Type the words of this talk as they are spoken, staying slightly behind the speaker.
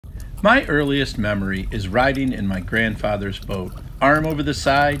My earliest memory is riding in my grandfather's boat, arm over the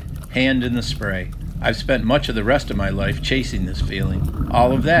side, hand in the spray. I've spent much of the rest of my life chasing this feeling.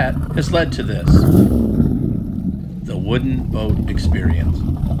 All of that has led to this. The wooden boat experience.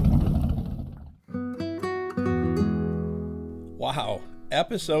 Wow,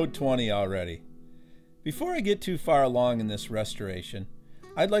 episode 20 already. Before I get too far along in this restoration,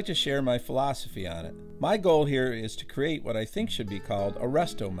 I'd like to share my philosophy on it. My goal here is to create what I think should be called a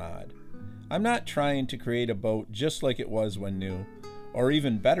resto mod. I'm not trying to create a boat just like it was when new, or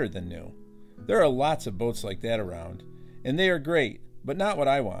even better than new. There are lots of boats like that around, and they are great, but not what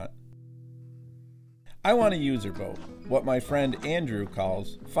I want. I want a user boat, what my friend Andrew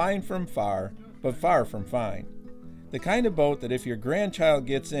calls fine from far, but far from fine. The kind of boat that if your grandchild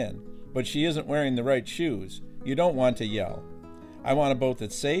gets in, but she isn't wearing the right shoes, you don't want to yell. I want a boat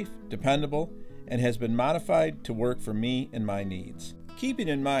that's safe, dependable, and has been modified to work for me and my needs. Keeping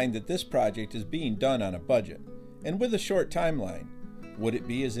in mind that this project is being done on a budget, and with a short timeline, would it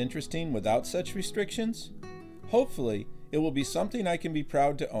be as interesting without such restrictions? Hopefully, it will be something I can be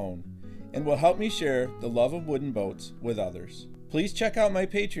proud to own, and will help me share the love of wooden boats with others. Please check out my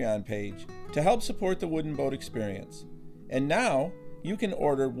Patreon page to help support the Wooden Boat Experience. And now, you can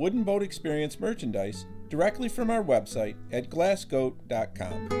order Wooden Boat Experience merchandise directly from our website at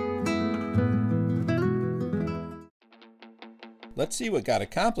glassgoat.com. Let's see what got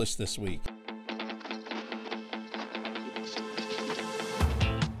accomplished this week.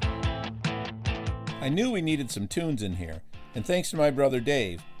 I knew we needed some tunes in here, and thanks to my brother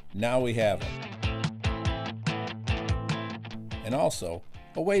Dave, now we have them. And also,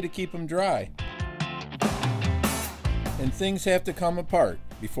 a way to keep them dry. And things have to come apart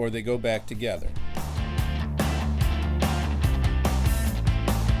before they go back together.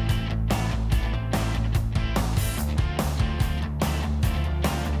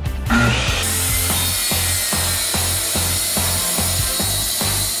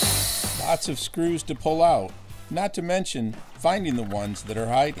 Lots of screws to pull out, not to mention finding the ones that are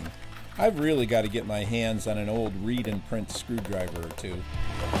hiding. I've really got to get my hands on an old read and print screwdriver or two.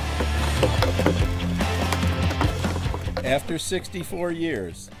 After 64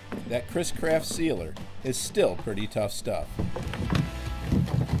 years, that Chris Craft sealer is still pretty tough stuff.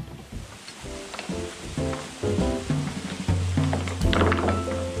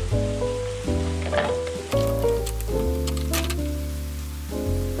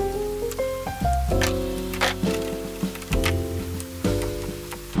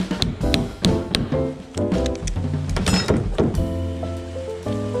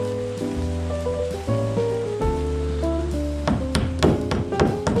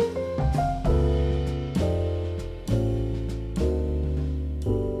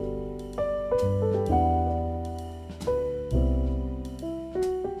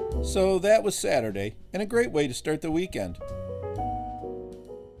 So that was Saturday, and a great way to start the weekend.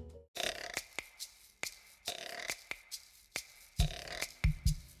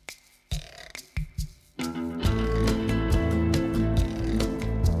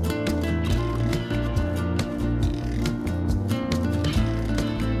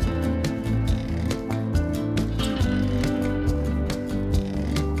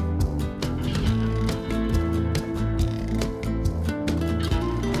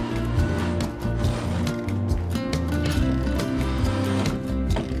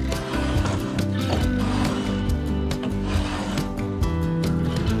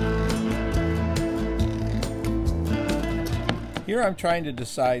 Here I'm trying to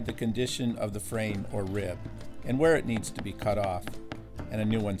decide the condition of the frame or rib and where it needs to be cut off and a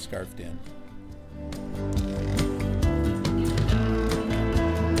new one scarfed in.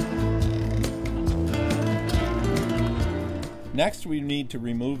 Next we need to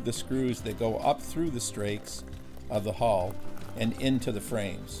remove the screws that go up through the strakes of the hull and into the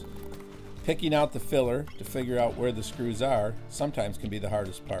frames. Picking out the filler to figure out where the screws are sometimes can be the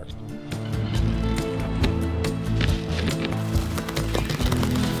hardest part.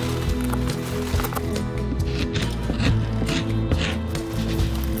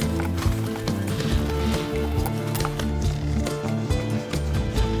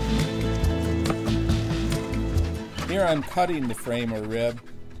 Here I'm cutting the frame or rib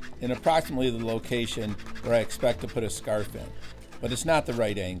in approximately the location where I expect to put a scarf in, but it's not the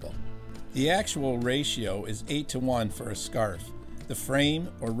right angle. The actual ratio is 8:1 for a scarf. The frame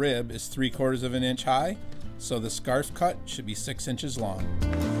or rib is 3/4 of an inch high, so the scarf cut should be 6 inches long.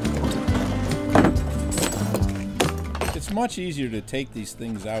 It's much easier to take these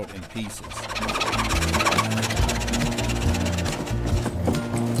things out in pieces.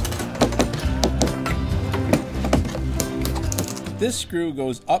 This screw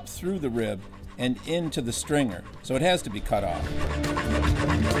goes up through the rib and into the stringer, so it has to be cut off.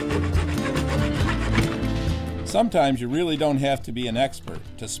 Sometimes you really don't have to be an expert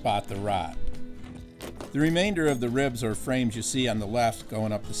to spot the rot. The remainder of the ribs or frames you see on the left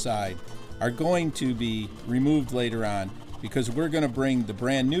going up the side are going to be removed later on, because we're going to bring the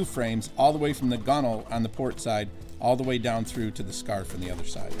brand new frames all the way from the gunnel on the port side all the way down through to the scarf on the other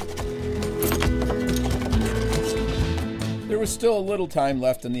side. There was still a little time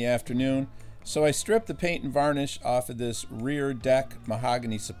left in the afternoon, so I stripped the paint and varnish off of this rear deck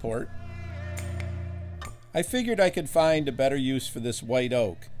mahogany support. I figured I could find a better use for this white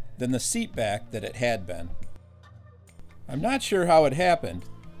oak than the seat back that it had been. I'm not sure how it happened,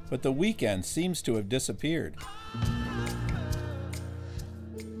 but the weekend seems to have disappeared.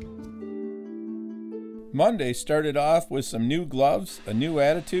 Monday started off with some new gloves, a new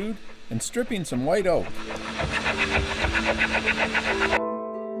attitude, and stripping some white oak.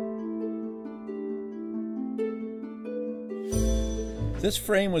 This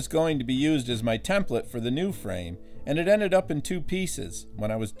frame was going to be used as my template for the new frame, and it ended up in 2 pieces when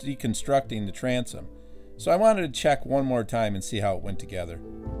I was deconstructing the transom. So I wanted to check one more time and see how it went together.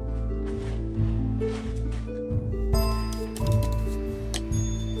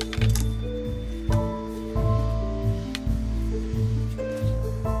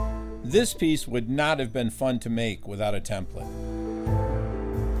 This piece would not have been fun to make without a template.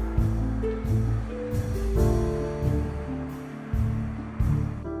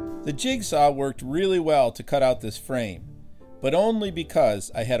 The jigsaw worked really well to cut out this frame, but only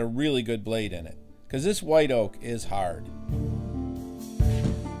because I had a really good blade in it, because this white oak is hard.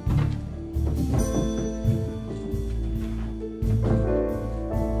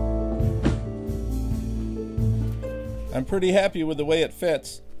 I'm pretty happy with the way it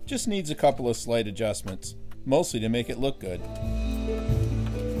fits. Just needs a couple of slight adjustments, mostly to make it look good.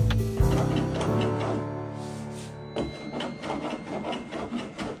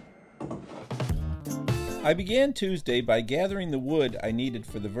 I began Tuesday by gathering the wood I needed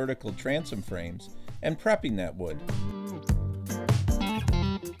for the vertical transom frames and prepping that wood.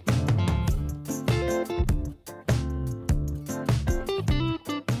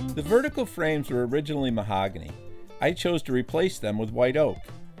 The vertical frames were originally mahogany. I chose to replace them with white oak.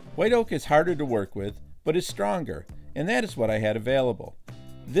 White oak is harder to work with, but is stronger, and that is what I had available.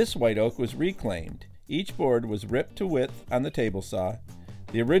 This white oak was reclaimed. Each board was ripped to width on the table saw.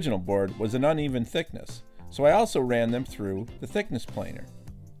 The original board was an uneven thickness, so I also ran them through the thickness planer.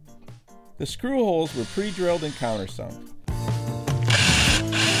 The screw holes were pre-drilled and countersunk.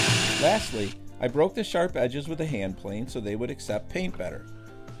 Lastly, I broke the sharp edges with a hand plane so they would accept paint better.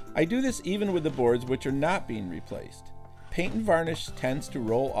 I do this even with the boards which are not being replaced. Paint and varnish tends to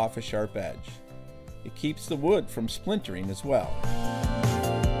roll off a sharp edge. It keeps the wood from splintering as well.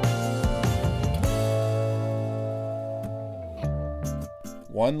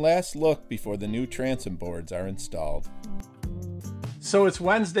 One last look before the new transom boards are installed. So it's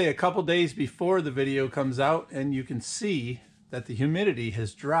Wednesday, a couple days before the video comes out, and you can see that the humidity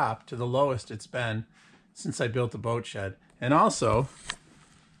has dropped to the lowest it's been since I built the boat shed. And also,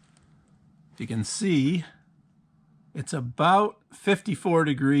 you can see it's about 54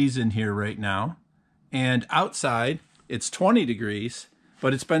 degrees in here right now, and outside it's 20 degrees,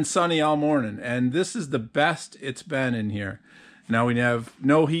 but it's been sunny all morning, and this is the best it's been in here. Now we have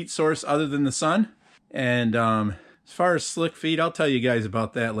no heat source other than the sun, and as far as slick feet, I'll tell you guys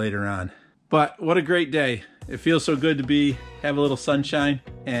about that later on. But what a great day. It feels so good to have a little sunshine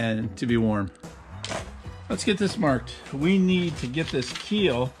and to be warm. Let's get this marked. We need to get this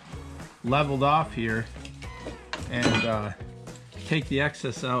keel leveled off here and take the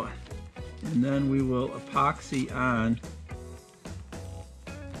excess out, and then we will epoxy on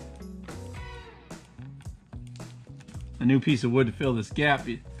a new piece of wood to fill this gap,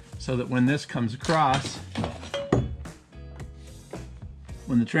 so that when this comes across,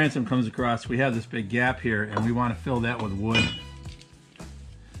 when the transom comes across, we have this big gap here, and we want to fill that with wood.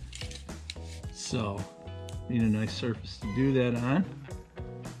 So need a nice surface to do that on.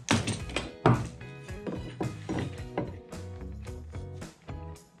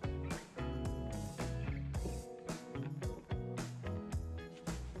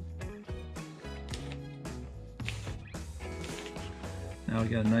 Now we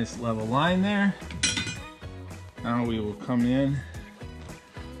got a nice level line there. Now we will come in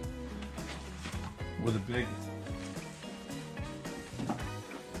with a big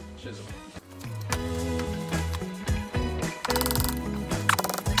chisel.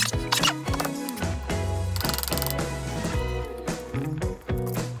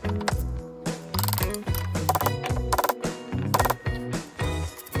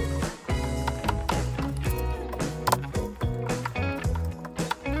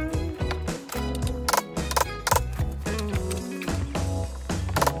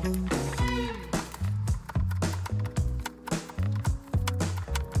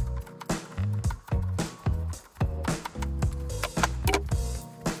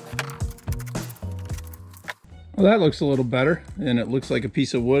 Well, that looks a little better, and it looks like a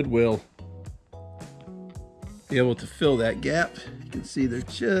piece of wood will be able to fill that gap. You can see they're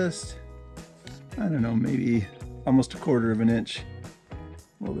just, I don't know, maybe almost 1/4 of an inch. A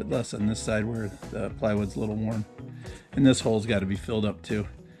little bit less on this side where the plywood's a little worn. And this hole's got to be filled up too.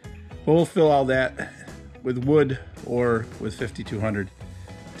 But we'll fill all that with wood or with 5200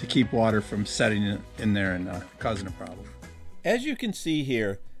 to keep water from setting in there and causing a problem. As you can see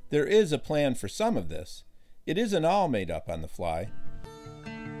here, there is a plan for some of this. It isn't all made up on the fly.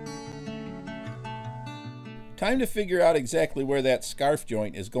 Time to figure out exactly where that scarf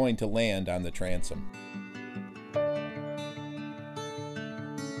joint is going to land on the transom.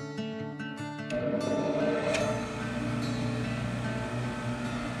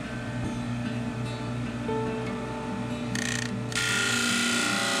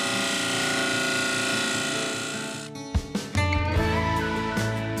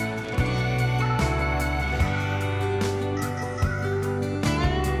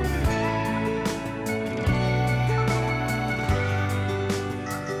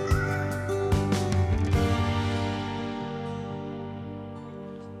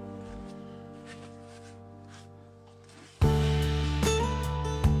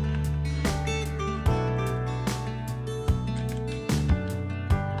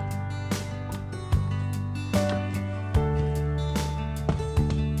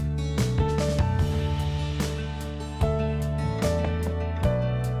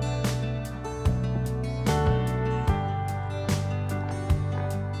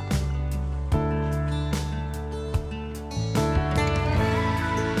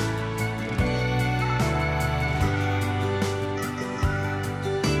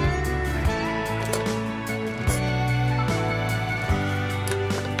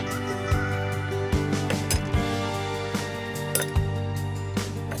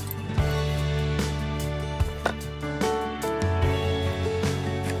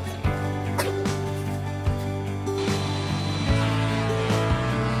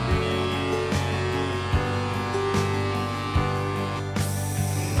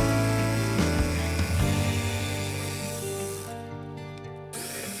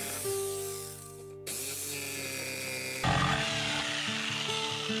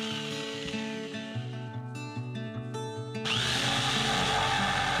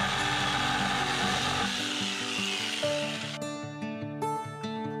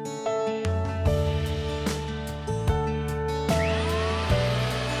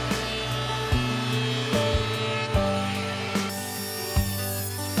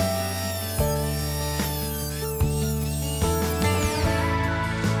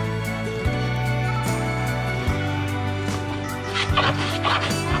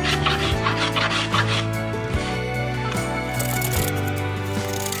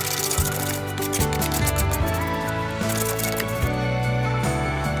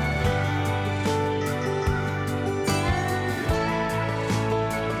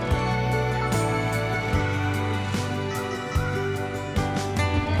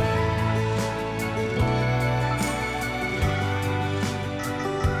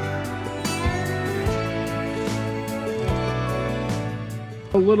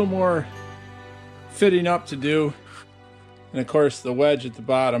 A little more fitting up to do, and of course the wedge at the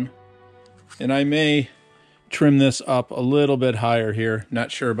bottom, and I may trim this up a little bit higher here.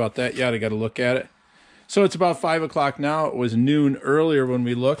 Not sure about that yet. I got to look at it. So it's about 5 o'clock now. It was noon earlier when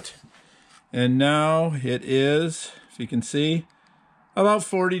we looked, and now it is, if you can see, about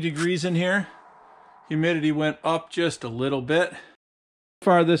 40 degrees in here. Humidity went up just a little bit. So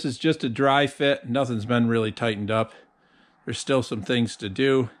far this is just a dry fit. Nothing's been really tightened up. There's still some things to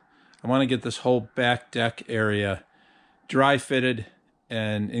do. I want to get this whole back deck area dry fitted,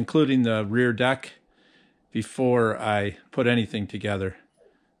 and including the rear deck, before I put anything together.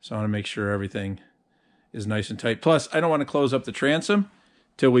 So I want to make sure everything is nice and tight. Plus, I don't want to close up the transom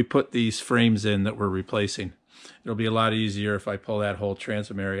till we put these frames in that we're replacing. It'll be a lot easier if I pull that whole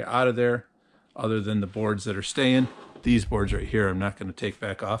transom area out of there, other than the boards that are staying. These boards right here I'm not going to take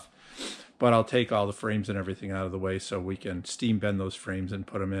back off. But I'll take all the frames and everything out of the way so we can steam bend those frames and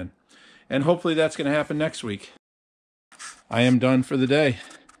put them in. And hopefully that's going to happen next week. I am done for the day.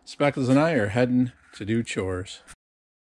 Speckles and I are heading to do chores.